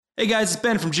Hey guys, it's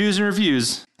Ben from Jews and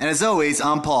Reviews. And as always,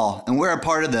 I'm Paul, and we're a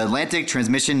part of the Atlantic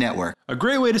Transmission Network. A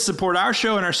great way to support our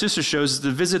show and our sister shows is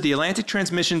to visit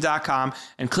theatlantictransmission.com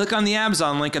and click on the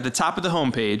Amazon link at the top of the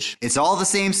homepage. It's all the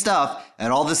same stuff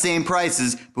at all the same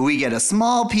prices, but we get a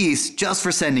small piece just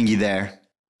for sending you there.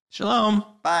 Shalom.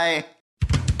 Bye.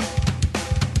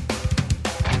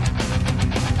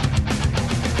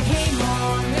 Hey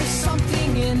Mom, there's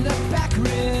something in the back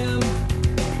room.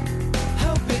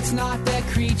 Hope it's not the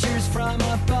creatures from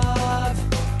above.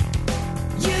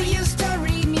 You used to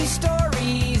read me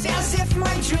stories as if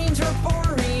my dreams were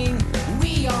boring.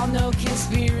 We all know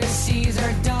conspiracies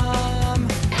are dumb.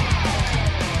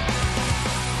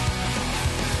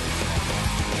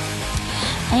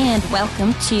 And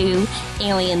welcome to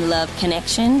Alien Love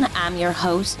Connection. I'm your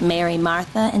host, Mary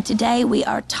Martha, and today we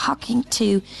are talking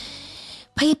to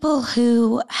people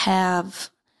who have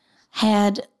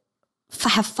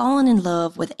fallen in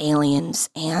love with aliens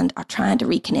and are trying to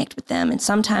reconnect with them. And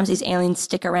sometimes these aliens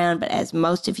stick around, but as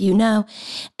most of you know,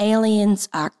 aliens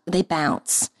they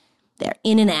bounce. They're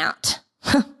in and out.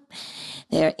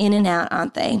 They're in and out,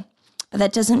 aren't they? But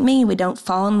that doesn't mean we don't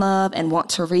fall in love and want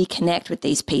to reconnect with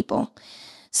these people.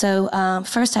 So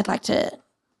first I'd like to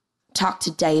talk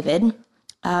to David.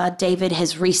 David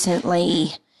has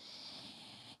recently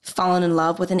fallen in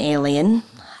love with an alien.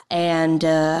 And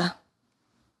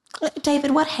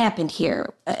David, what happened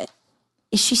here?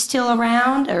 Is she still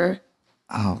around or?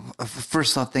 Oh,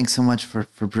 first off, thanks so much for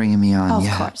bringing me on. Oh,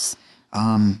 of course.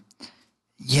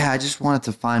 Yeah, I just wanted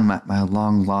to find my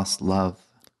long-lost love,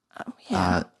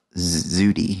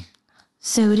 Zudi.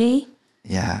 Zudi?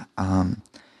 Yeah,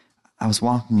 I was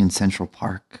walking in Central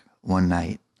Park one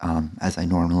night, as I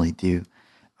normally do,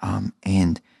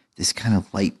 and this kind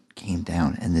of light came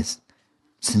down, and this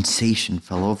sensation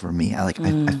fell over me. I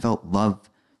felt love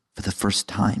for the first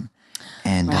time,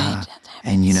 and Right.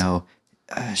 and you know,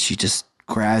 she just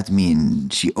grabbed me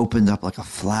and she opened up like a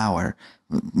flower,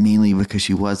 mainly because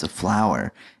she was a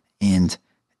flower, and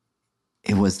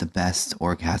it was the best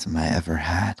orgasm I ever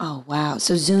had. Oh, wow.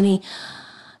 So Zuni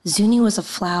was a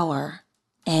flower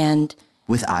and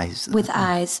With eyes. with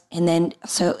eyes. And then,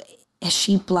 so as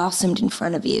she blossomed in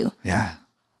front of you, Yeah,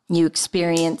 you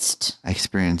experienced I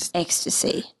experienced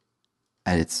ecstasy.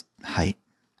 at its height.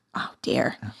 Oh,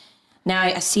 dear. Now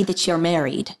I see that you're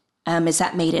married. Has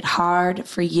that made it hard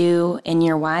for you and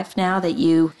your wife now that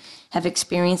you have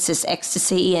experienced this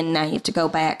ecstasy and now you have to go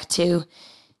back to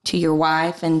your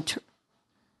wife and...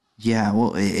 Yeah,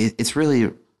 well, it's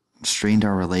really strained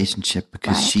our relationship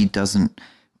because Right. she doesn't,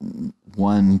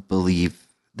 one, believe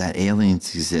that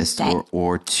aliens exist, That-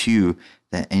 or two,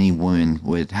 that any woman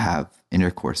would have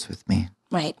intercourse with me.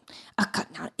 Right. Oh, God,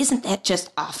 now, isn't that just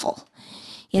awful?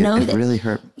 You know, It that, really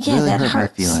hurt. yeah, really that hurt my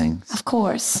hurts. feelings. Of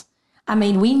course. I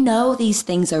mean, we know these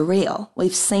things are real.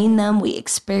 We've seen them. We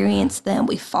experienced them.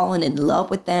 We've fallen in love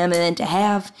with them. And then to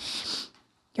have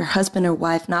your husband or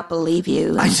wife not believe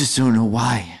you. I just don't know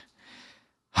why.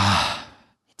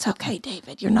 It's okay,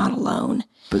 David. You're not alone.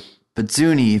 But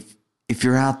Zuni, if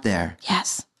you're out there,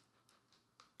 Yes.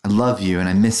 I love you and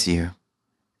I miss you.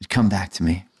 Come back to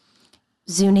me.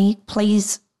 Zuni,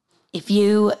 please, if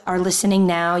you are listening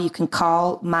now, you can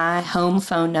call my home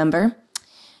phone number,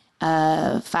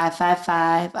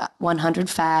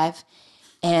 555-105,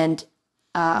 and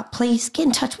please get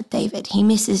in touch with David. He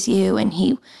misses you, and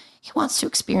he wants to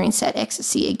experience that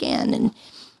ecstasy again,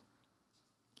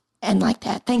 and like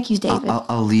that. Thank you, David.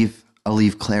 I'll leave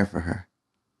Claire for her.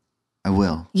 I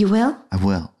will. You will? I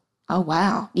will. Oh,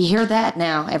 wow. You hear that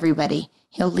now, everybody.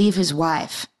 He'll leave his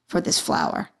wife for this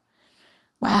flower.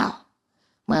 Wow.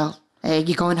 Well, are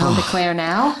you going home to Claire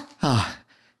now?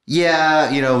 Yeah,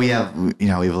 we have a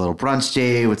little brunch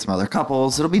date with some other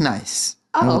couples. It'll be nice.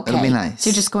 Oh, okay. It'll be nice. So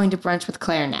you're just going to brunch with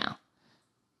Claire now?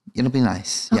 It'll be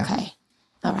nice. Yeah. Okay.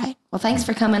 All right. Well, thanks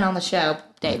for coming on the show,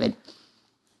 David.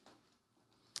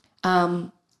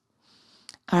 All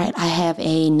right. I have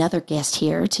another guest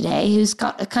here today who's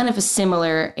got a kind of a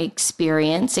similar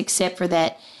experience, except for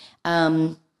that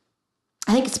I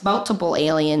think it's multiple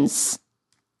aliens.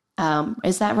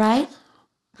 Is that right?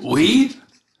 Oui.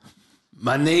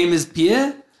 My name is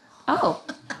Pierre. Oh.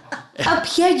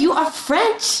 Pierre, you are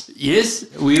French. Yes,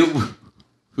 we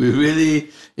really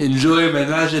enjoy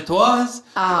ménage à trois.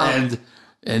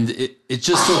 And it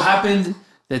just so happened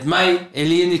that my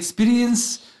alien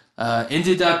experience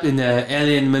ended up in an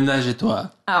alien ménage à trois.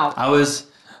 Oh. I was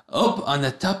up on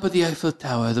the top of the Eiffel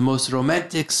Tower, the most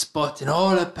romantic spot in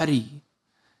all of Paris.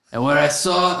 And where I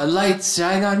saw a light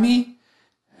shine on me,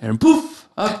 and poof,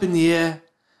 up in the air.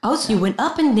 Oh, so you went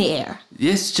up in the air.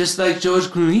 Yes, just like George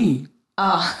Clooney.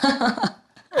 Oh.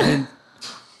 And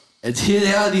And here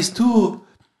they are, these two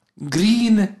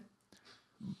green,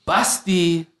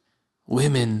 busty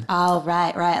women. Oh,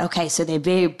 right. Okay, so they're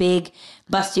very big,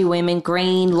 busty women,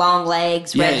 green, long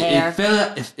legs, red hair.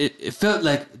 It felt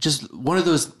like just one of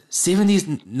those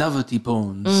 70s novelty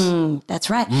poems. That's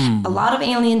right. A lot of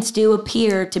aliens do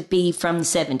appear to be from the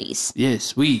 70s.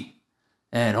 Yes,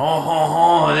 and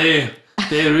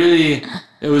they really,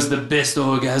 it was the best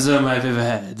orgasm I've ever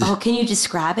had. Oh, can you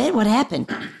describe it? What happened?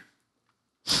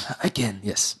 I can,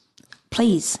 yes.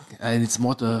 Please. And it's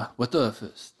water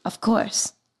first. Of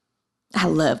course. I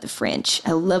love the French.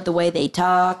 I love the way they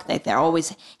talk. Like they're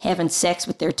always having sex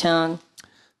with their tongue.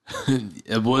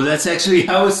 Well, that's actually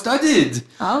how it started.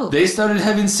 Oh. They started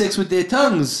having sex with their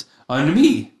tongues on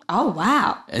me. Oh,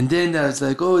 wow. And then I was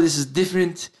like, oh, this is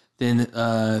different than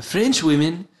French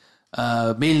women,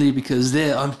 mainly because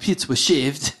their armpits were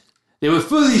shaved. They were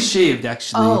fully shaved,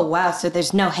 actually. Oh, wow. So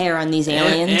there's no hair on these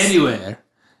aliens? Anywhere.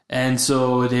 And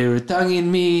so they were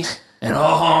tonguing me, and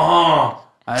I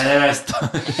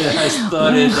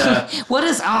started... what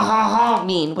does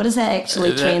mean? What does that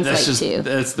actually translate to?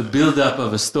 That's the build-up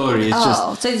of a story. It's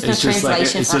so there's no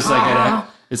translation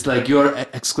it's like your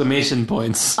exclamation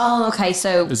points. Oh, okay.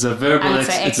 So it's a verbal,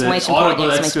 it's an audible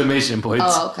exclamation point.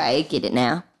 Oh, okay. Get it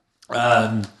now.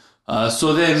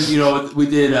 So then, we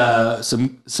did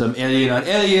some alien on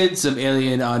alien, some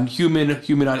alien on human,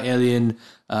 human on alien.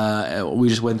 We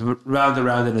just went round and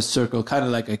round in a circle, kind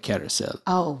of like a carousel.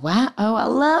 Oh, wow. Oh, I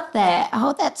love that.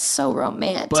 Oh, that's so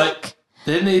romantic. But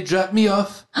then they dropped me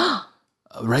off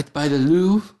right by the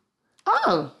Louvre.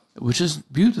 Oh. Which is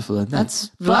beautiful and nice.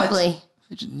 That's lovely.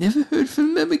 I just never heard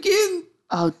from them again.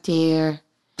 Oh, dear.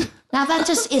 Now, that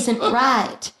just isn't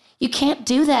right. You can't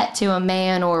do that to a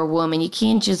man or a woman. You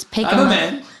can't just pick them up. I'm a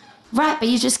man. Right, but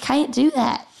you just can't do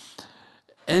that.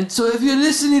 And so if you're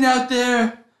listening out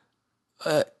there,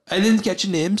 I didn't catch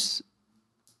your names.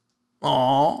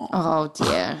 Aww. Oh,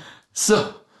 dear.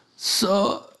 So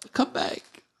come back,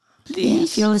 please. Yeah,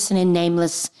 if you're listening,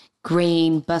 nameless,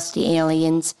 green, busty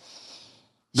aliens.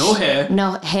 No hair.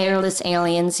 No hairless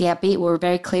aliens. Yeah, we're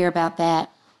very clear about that.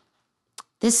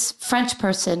 This French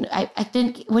person, I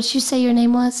didn't. What did you say your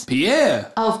name was?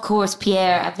 Pierre. Oh, of course,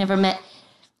 Pierre. I've never met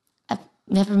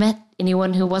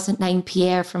anyone who wasn't named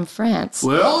Pierre from France.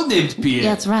 We're all named Pierre. Yeah,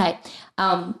 that's right.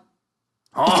 If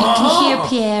you can hear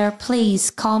Pierre, please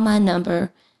call my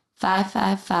number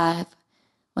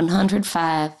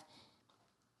 555-105.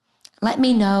 Let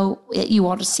me know that you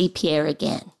want to see Pierre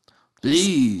again.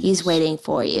 Please. He's waiting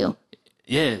for you.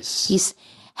 Yes. He's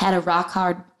had a rock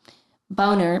hard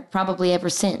boner probably ever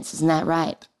since. Isn't that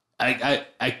right? I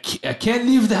can't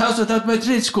leave the house without my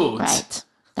trench coat. Right.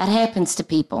 That happens to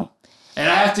people. And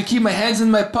I have to keep my hands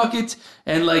in my pocket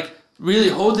and really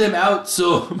hold them out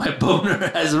so my boner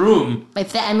has room.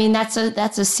 That's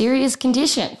a serious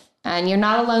condition. And you're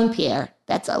not alone, Pierre.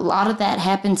 That's a lot of that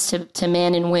happens to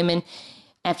men and women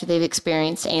after they've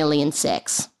experienced alien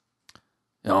sex.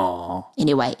 Oh.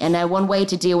 Anyway, and one way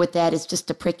to deal with that is just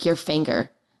to prick your finger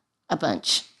a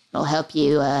bunch. It'll help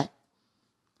you. I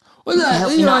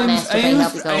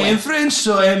am French,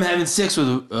 so I am having sex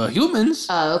with humans.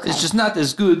 Oh, okay. It's just not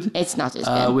as good. It's not as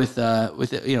good with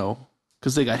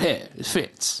because they got hair. It's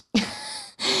fits.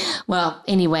 Well,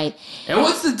 anyway. And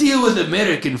what's the deal with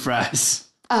American fries?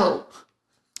 Oh,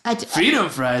 freedom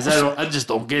fries. I just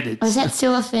don't get it. Is that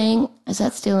still a thing?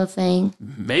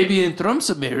 Maybe in Trump's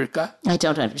America. I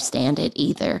don't understand it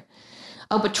either.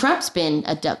 Oh, but Trump's been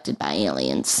abducted by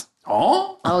aliens.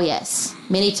 Oh? Oh, yes.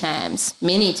 Many times.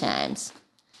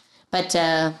 But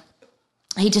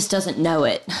he just doesn't know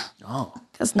it. Oh.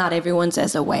 Because not everyone's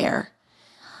as aware.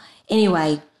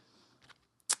 Anyway,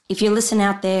 if you're listening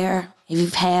out there, if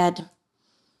you've had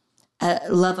a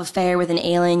love affair with an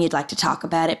alien, you'd like to talk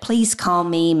about it, please call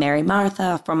me, Mary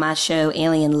Martha, for my show,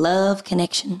 Alien Love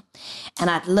Connection. And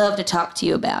I'd love to talk to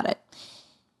you about it.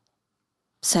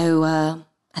 So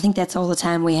I think that's all the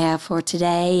time we have for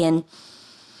today. And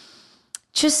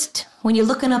just when you're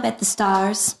looking up at the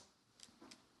stars,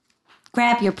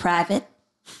 grab your private,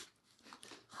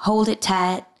 hold it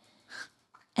tight,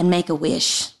 and make a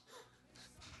wish.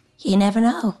 You never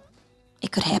know.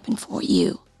 It could happen for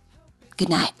you. Good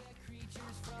night.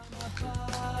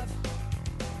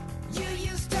 You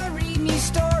used to read me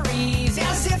stories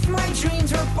as if my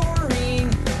dreams were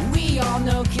boring. We all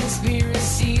know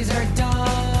conspiracies are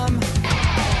dumb.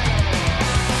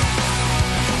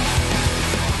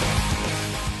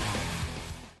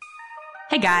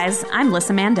 Hey guys, I'm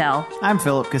Lissa Mandel. I'm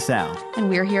Philip Cassell. And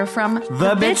we're here from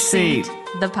The Bitch Seat,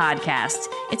 the podcast.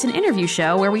 It's an interview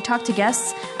show where we talk to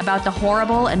guests about the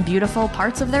horrible and beautiful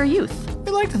parts of their youth.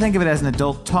 We like to think of it as an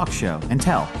adult talk show and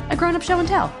tell. A grown-up show and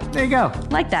tell. There you go.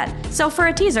 Like that. So for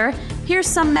a teaser, here's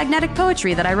some magnetic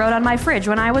poetry that I wrote on my fridge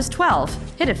when I was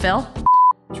 12. Hit it, Phil.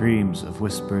 Dreams of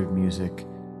whispered music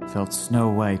felt snow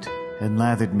white and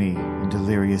lathered me in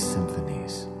delirious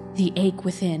symphonies. The ache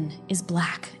within is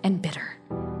black and bitter.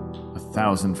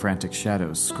 1,000 frantic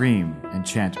shadows scream and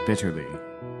chant bitterly.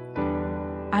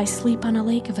 I sleep on a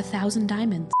lake of 1,000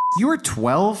 diamonds. You were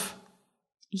 12?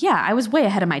 Yeah, I was way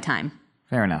ahead of my time.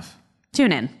 Fair enough.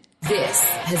 Tune in. This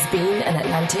has been an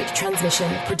Atlantic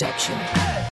Transmission production.